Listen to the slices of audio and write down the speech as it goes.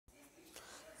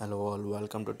Hello all,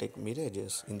 welcome to Tech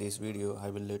Mirages. In this video,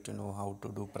 I will let you know how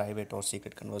to do private or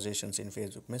secret conversations in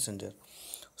Facebook Messenger.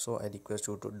 So I request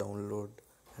you to download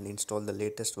and install the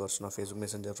latest version of Facebook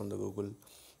Messenger from the Google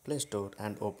Play Store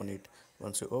and open it.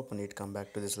 Once you open it, come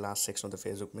back to this last section of the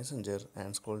Facebook Messenger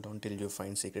and scroll down till you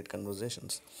find secret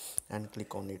conversations and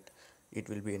click on it. It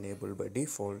will be enabled by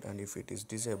default, and if it is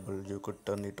disabled, you could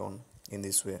turn it on in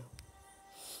this way.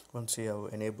 Once you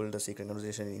have enabled the secret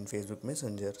conversation in Facebook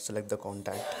Messenger, select the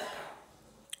contact.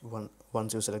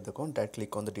 Once you select the contact,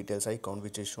 click on the details icon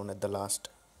which is shown at the last.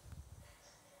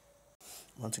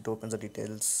 Once it opens the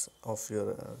details of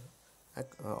the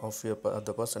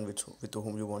person with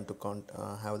whom you want to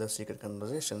have the secret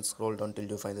conversation, scroll down till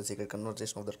you find the secret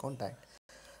conversation of the contact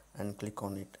and click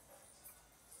on it.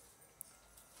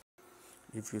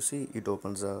 If you see, it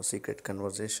opens a secret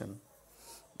conversation.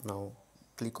 Now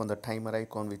click on the timer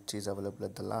icon which is available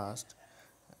at the last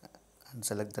and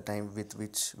select the time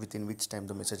within which time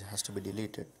the message has to be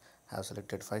deleted. Have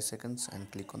selected 5 seconds and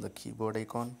click on the keyboard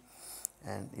icon,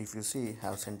 and if you see,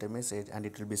 have sent a message and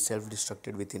it will be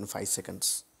self-destructed within 5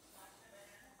 seconds.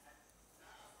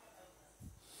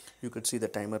 You could see the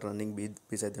timer running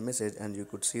beside the message, and you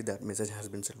could see that message has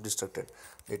been self-destructed.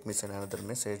 Let me send another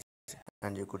message,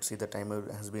 and you could see the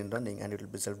timer has been running and it will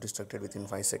be self-destructed within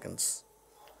 5 seconds.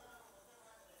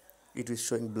 It is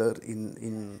showing blur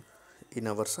in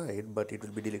our side, but it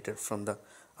will be deleted from the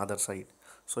other side.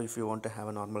 So if you want to have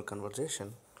a normal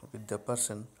conversation with the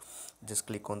person, just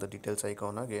click on the details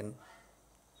icon again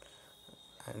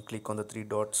and click on the three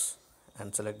dots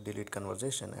and select delete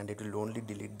conversation, and it will only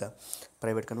delete the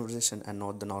private conversation and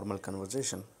not the normal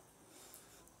conversation.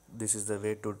 This is the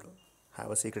way to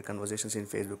have a secret conversations in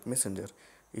Facebook Messenger.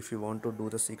 If you want to do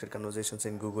the secret conversations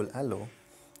in Google Hello,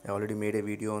 I already made a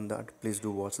video on that. Please do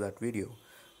watch that video.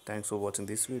 Thanks for watching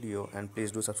this video, and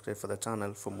please do subscribe for the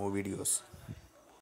channel for more videos.